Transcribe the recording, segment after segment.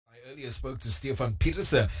Earlier spoke to Stefan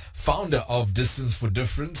Pieterse, founder of Distance for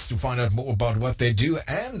Difference, to find out more about what they do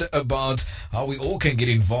and about how we all can get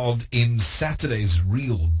involved in Saturday's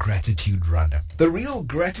Real Gratitude Run. The Real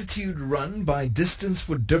Gratitude Run by Distance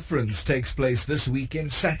for Difference takes place this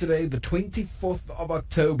weekend, Saturday the 24th of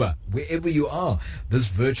October. Wherever you are, this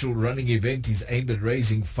virtual running event is aimed at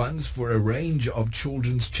raising funds for a range of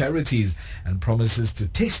children's charities and promises to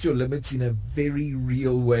test your limits in a very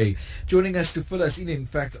real way. Joining us to fill us in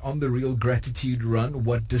fact, on the Real Gratitude Run,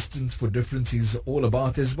 what Distance for Difference is all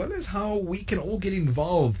about, as well as how we can all get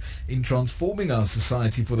involved in transforming our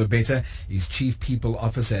society for the better, is Chief People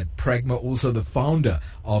Officer at Pragma, also the founder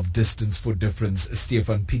of Distance for Difference,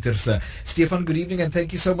 Stefan Pieterse. Stefan, good evening and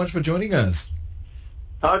thank you so much for joining us.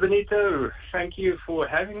 Hi Benito, thank you for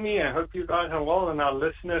having me. I hope you guys are well and our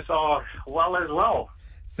listeners are well as well.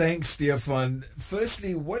 Thanks, Stefan.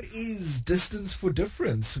 Firstly, what is Distance for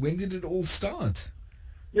Difference? When did it all start?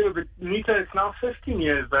 Yeah, but Benito, it's now 15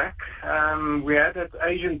 years back. We had that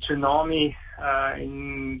Asian tsunami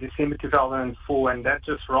in December 2004, and that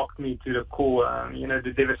just rocked me to the core.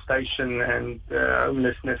 The devastation and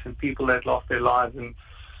homelessness and people that lost their lives. And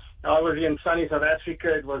I was in sunny South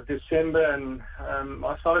Africa. It was December, and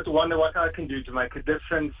I started to wonder what I can do to make a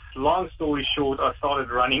difference. Long story short, I started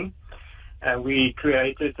running. We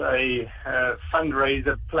created a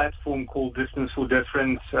fundraiser platform called Distance for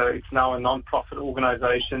Difference. It's now a non-profit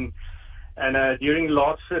organization. And during the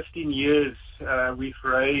last 15 years, we've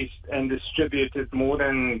raised and distributed more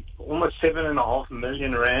than almost 7.5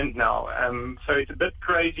 million rand now. So it's a bit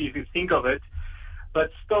crazy if you think of it. But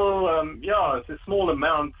still, it's a small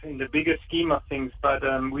amount in the bigger scheme of things. But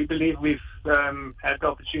we believe we've had the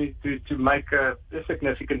opportunity to make a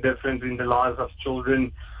significant difference in the lives of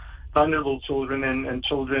children, vulnerable children and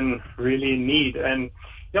children really in need. And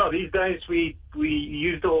these days we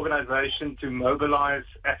use the organization to mobilize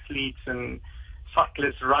athletes and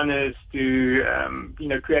cyclists, runners to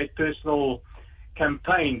create personal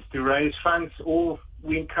campaigns to raise funds, or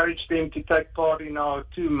we encourage them to take part in our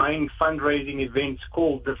two main fundraising events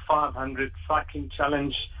called the 500 Cycling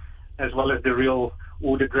Challenge as well as the Real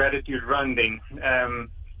Order Gratitude Run then.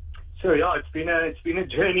 It's been a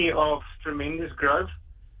journey of tremendous growth,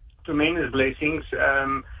 tremendous blessings,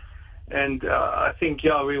 and I think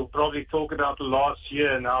we'll probably talk about the last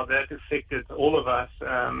year and how that affected all of us,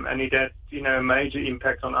 and it had a major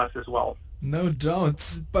impact on us as well. No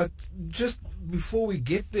doubt. But just before we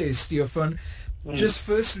get there, Stefan, just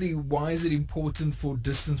firstly, why is it important for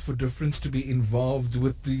Distance for Difference to be involved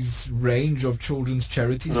with this range of children's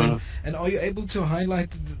charities? And are you able to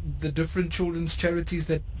highlight the different children's charities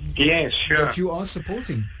that you are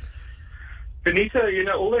supporting? Benito,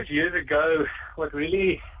 all those years ago, what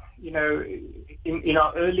really, in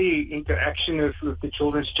our early interaction with the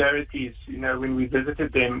children's charities, when we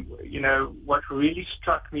visited them, what really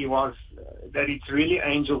struck me was that it's really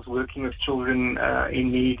angels working with children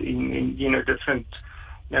in need in different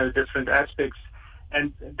aspects,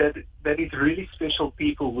 and that it's really special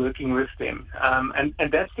people working with them,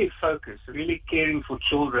 and that's their focus, really caring for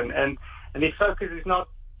children, and their focus is not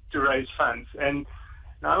to raise funds. And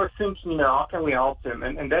I was thinking, how can we help them?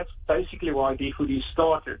 And that's basically why D4D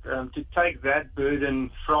started, to take that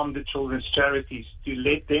burden from the children's charities, to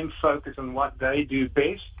let them focus on what they do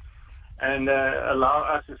best, and allow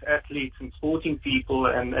us as athletes and sporting people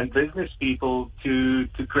and business people to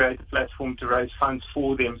create a platform to raise funds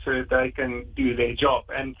for them so that they can do their job.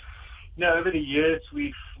 And over the years,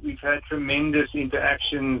 we've had tremendous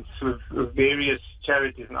interactions with various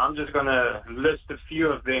charities, and I'm just going to list a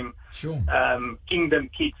few of them. Sure. Kingdom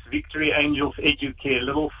Kids, Victory Angels Educare,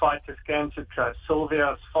 Little Fighters Cancer Trust,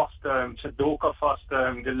 Sylvia's Foster Home, Chadoka Foster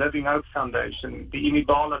Home, the Living Hope Foundation, the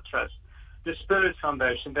Imibala Trust, the Spirit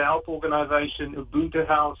Foundation, the Help Organization, Ubuntu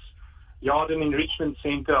House, Yarden Enrichment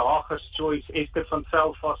Center, Hager's Choice, Esther van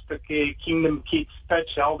Zyl Foster Care, Kingdom Kids,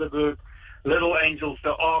 Patch Helderberg, Little Angels,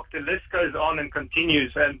 the Ark, the list goes on and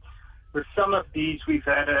continues. And with some of these, we've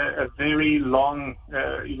had a very long,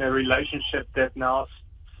 relationship that now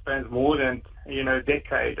spans more than, a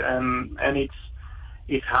decade. And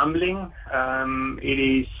it's humbling. It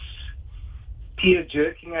is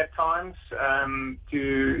tear-jerking at times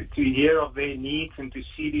to hear of their needs and to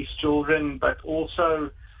see these children, but also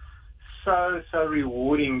so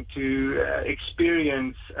rewarding to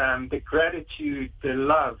experience the gratitude, the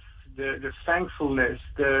love, the thankfulness,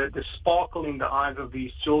 the sparkle in the eyes of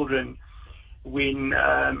these children when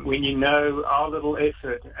our little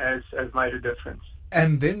effort has made a difference.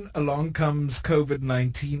 And then along comes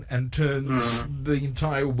COVID-19 and turns the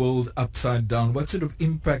entire world upside down. What sort of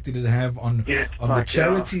impact did it have on the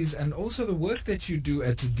charities and also the work that you do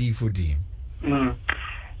at D4D?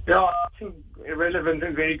 Yeah, I think a relevant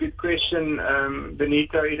and very good question,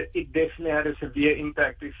 Benito. It definitely had a severe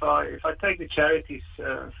impact. If I take the charities,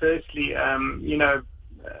 firstly,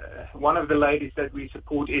 one of the ladies that we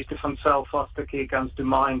support, Esther van Zyl Foster Care, comes to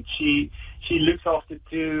mind. She looks after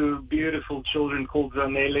two beautiful children called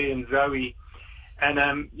Zanelle and Zoe.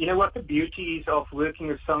 And you know what the beauty is of working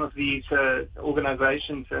with some of these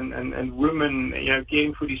organizations and women,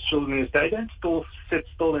 caring for these children, is they don't sit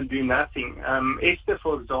still and do nothing. Esther,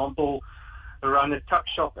 for example, ran a tuck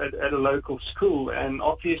shop at a local school, and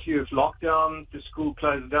obviously with lockdown, the school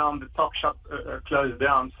closed down, the tuck shop closed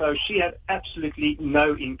down. So she had absolutely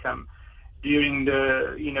no income during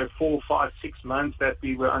the 4, 5, 6 months that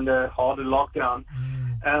we were under harder lockdown.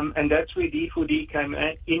 And that's where D4D came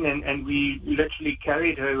in, and we literally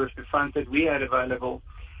carried her with the funds that we had available.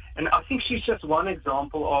 And I think she's just one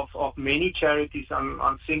example of many charities.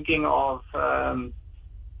 I'm thinking of, a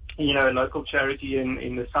local charity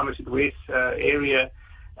in the Somerset West area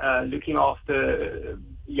looking after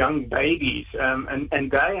young babies,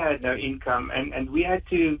 and they had no income. And we had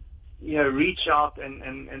to, reach out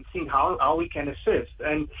and think how we can assist.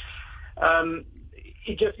 And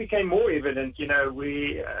it just became more evident,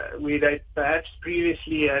 where they perhaps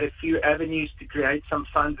previously had a few avenues to create some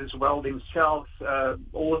funds as well themselves.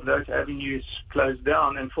 All of those avenues closed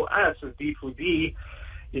down. And for us as D4D,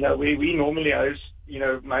 where we normally host,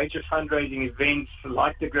 major fundraising events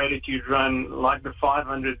like the Gratitude Run, like the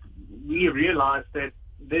 500, we realized that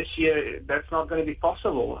this year that's not going to be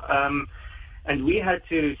possible. And we had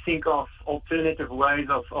to think of alternative ways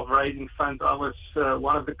of raising funds. I was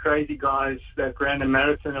one of the crazy guys that ran a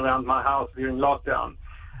marathon around my house during lockdown.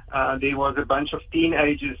 There was a bunch of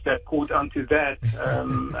teenagers that caught onto that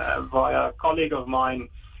via a colleague of mine.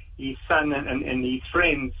 His son and his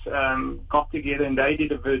friends got together and they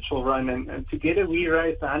did a virtual run. And together we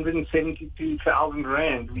raised 172,000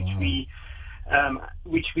 Rand, which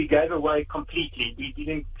we gave away completely. We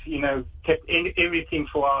didn't, kept anything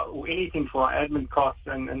for our admin costs,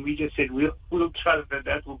 and we just said we'll trust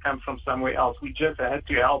that will come from somewhere else. We just had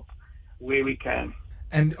to help where we can.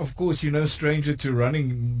 And of course, you're no stranger to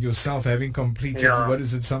running yourself, having completed, what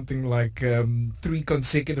is it, something like 3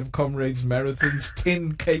 consecutive Comrades marathons,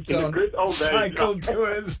 10 Cape Town cycle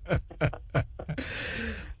tours.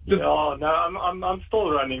 I'm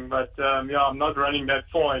still running, but I'm not running that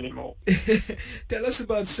far anymore. Tell us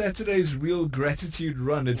about Saturday's Real Gratitude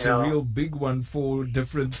Run. It's a real big one for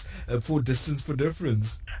Distance for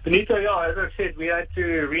Difference. Benito, as I said, we had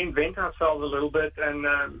to reinvent ourselves a little bit, and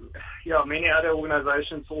many other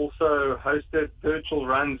organizations also hosted virtual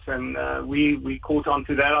runs, and we caught on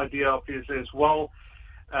to that idea obviously as well,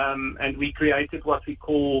 and we created what we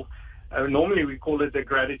call normally we call it the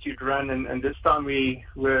Gratitude Run, and this time we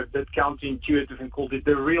were a bit counterintuitive and called it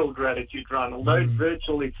the Real Gratitude Run. Although it's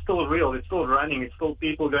virtual, it's still real, it's still running, it's still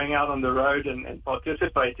people going out on the road and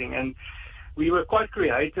participating. And we were quite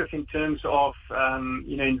creative in terms of,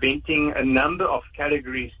 inventing a number of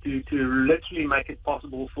categories to literally make it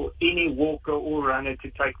possible for any walker or runner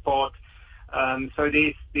to take part. So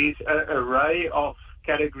there's an array of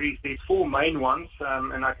categories. There's 4 main ones,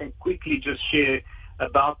 and I can quickly just share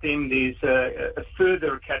about them. There's a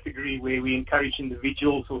further category where we encourage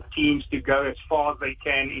individuals or teams to go as far as they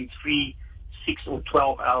can in 3, 6, or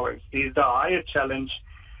 12 hours. There's the higher challenge,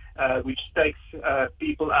 which takes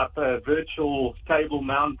people up a virtual Table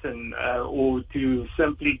Mountain, or to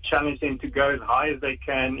simply challenge them to go as high as they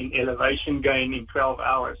can in elevation gain in 12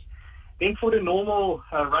 hours. Then for the normal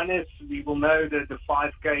runners, we will know that the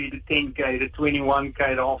 5K, the 10K, the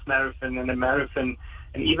 21K, the half marathon, and the marathon,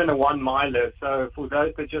 and even a 1 miler. So for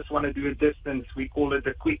those that just want to do a distance, we call it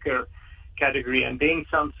the quicker category. And then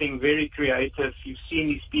something very creative. You've seen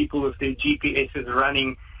these people with their GPSs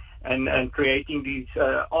running and creating these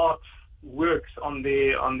art works on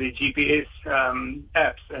their GPS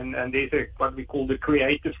apps. And there's what we call the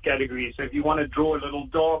creative category. So if you want to draw a little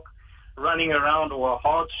dog running around or a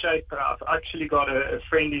heart shape, I've actually got a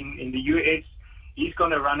friend in the US. He's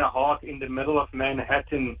going to run a heart in the middle of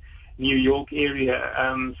Manhattan, New York area,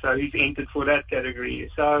 so he's entered for that category.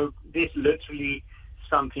 So there's literally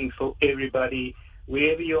something for everybody.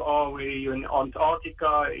 Wherever you are, whether you're in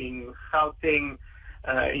Antarctica, in Gauteng,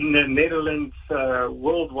 in the Netherlands,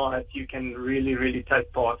 worldwide, you can really, really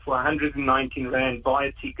take part. For 119 Rand, buy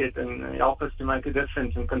a ticket and help us to make a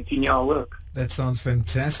difference and continue our work. That sounds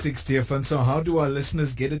fantastic, Stefan. So how do our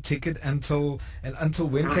listeners get a ticket until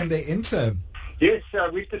when can they enter? Yes,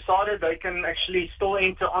 we've decided they can actually still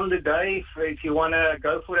enter on the day. If you want to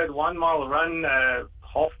go for that 1 mile run,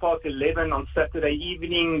 11:30 on Saturday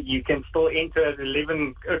evening, you can still enter at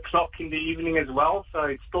 11 o'clock in the evening as well. So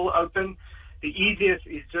it's still open the easiest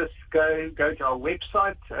is just go to our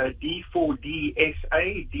website,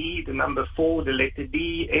 D4DSA, D, the number 4, the letter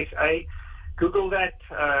D, SA. Google that,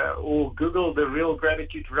 or Google the Real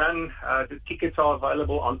Gratitude Run. The tickets are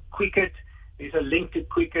available on Quicket. There's a link to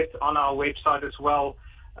Quicket on our website as well.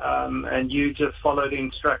 And you just follow the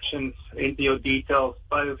instructions, enter your details,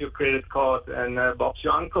 pay with your credit card, and Bob's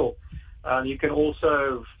your uncle. You can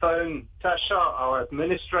also phone Tasha, our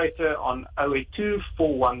administrator, on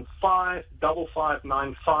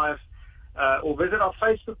 082-415-5595, or visit our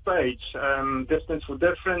Facebook page, Distance for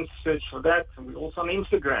Difference, search for that, and we're also on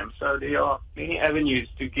Instagram. So there are many avenues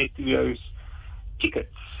to get to those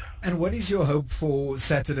tickets. And what is your hope for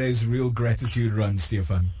Saturday's Real Gratitude Run,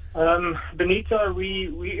 Stefan? Benito,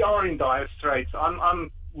 we are in dire straits.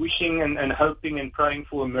 I'm wishing and hoping and praying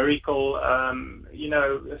for a miracle.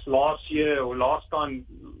 Last year,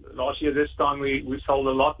 this time we sold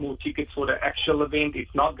a lot more tickets for the actual event.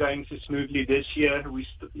 It's not going so smoothly this year.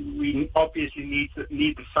 We obviously need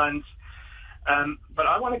the funds. But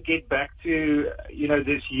I want to get back to,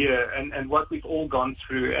 this year and what we've all gone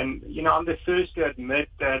through. And, I'm the first to admit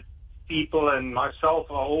that people and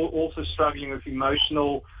myself are also struggling with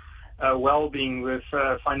emotional well-being, with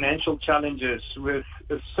financial challenges, with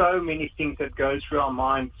so many things that go through our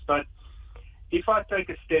minds. But if I take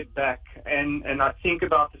a step back and I think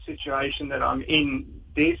about the situation that I'm in,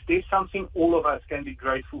 there's something all of us can be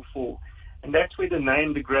grateful for. And that's where the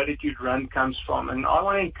name, the Gratitude Run, comes from. And I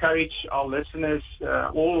want to encourage our listeners,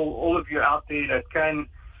 all of you out there that can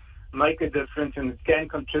make a difference and can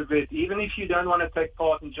contribute. Even if you don't want to take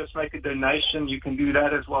part and just make a donation, you can do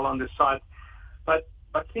that as well on the site. But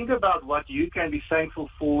think about what you can be thankful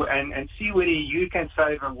for and see whether you can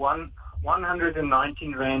save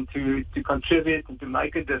 119 Rand to contribute and to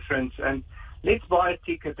make a difference. And let's buy a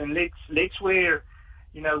ticket and let's wear,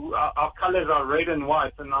 our colors are red and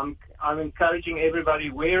white. And I'm encouraging everybody,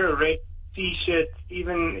 wear a red T-shirt.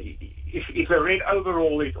 Even if a red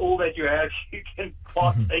overall is all that you have, you can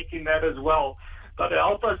partake in that as well. But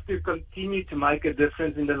help us to continue to make a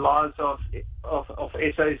difference in the lives of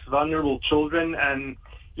SA's vulnerable children. And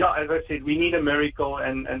as I said, we need a miracle,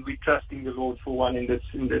 and we're trusting the Lord for one in this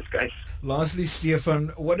case. Lastly,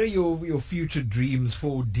 Stefan, what are your future dreams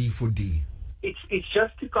for D4D? It's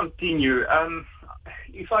just to continue.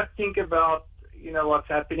 If I think about what's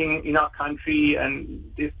happening in our country,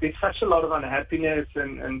 and there's such a lot of unhappiness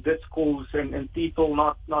and discourse and people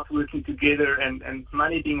not working together and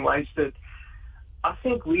money being wasted, I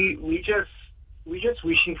think we're just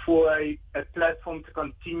wishing for a platform to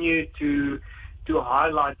continue to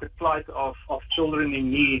highlight the plight of children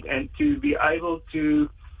in need, and to be able to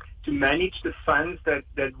manage the funds that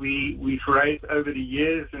we've raised over the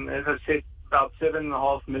years. And as I said, about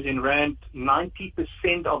 7.5 million Rand,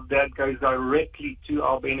 90% of that goes directly to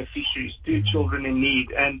our beneficiaries, to children in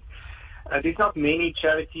need. And there's not many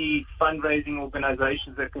charity fundraising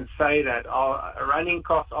organizations that can say that. Our running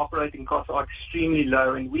costs, operating costs are extremely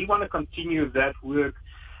low, and we want to continue that work,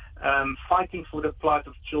 fighting for the plight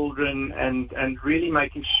of children and really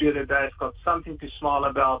making sure that they've got something to smile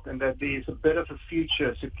about and that there's a bit of a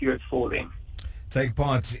future secured for them. Take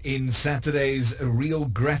part in Saturday's Real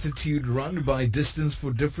Gratitude Run by Distance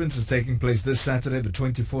for Difference. Is taking place this Saturday, the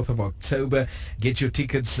 24th of October. Get your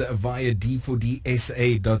tickets via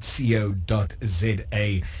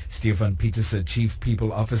d4dsa.co.za. Stefan Petersen, Chief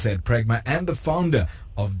People Officer at Pragma and the founder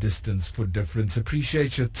of Distance for Difference.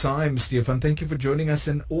 Appreciate your time, Stefan. Thank you for joining us,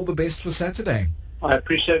 and all the best for Saturday. I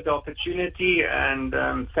appreciate the opportunity, and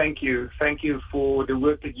thank you. Thank you for the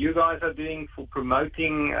work that you guys are doing, for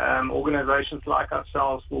promoting organizations like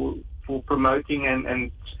ourselves, for promoting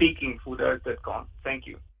and speaking for those that can't. Thank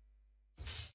you.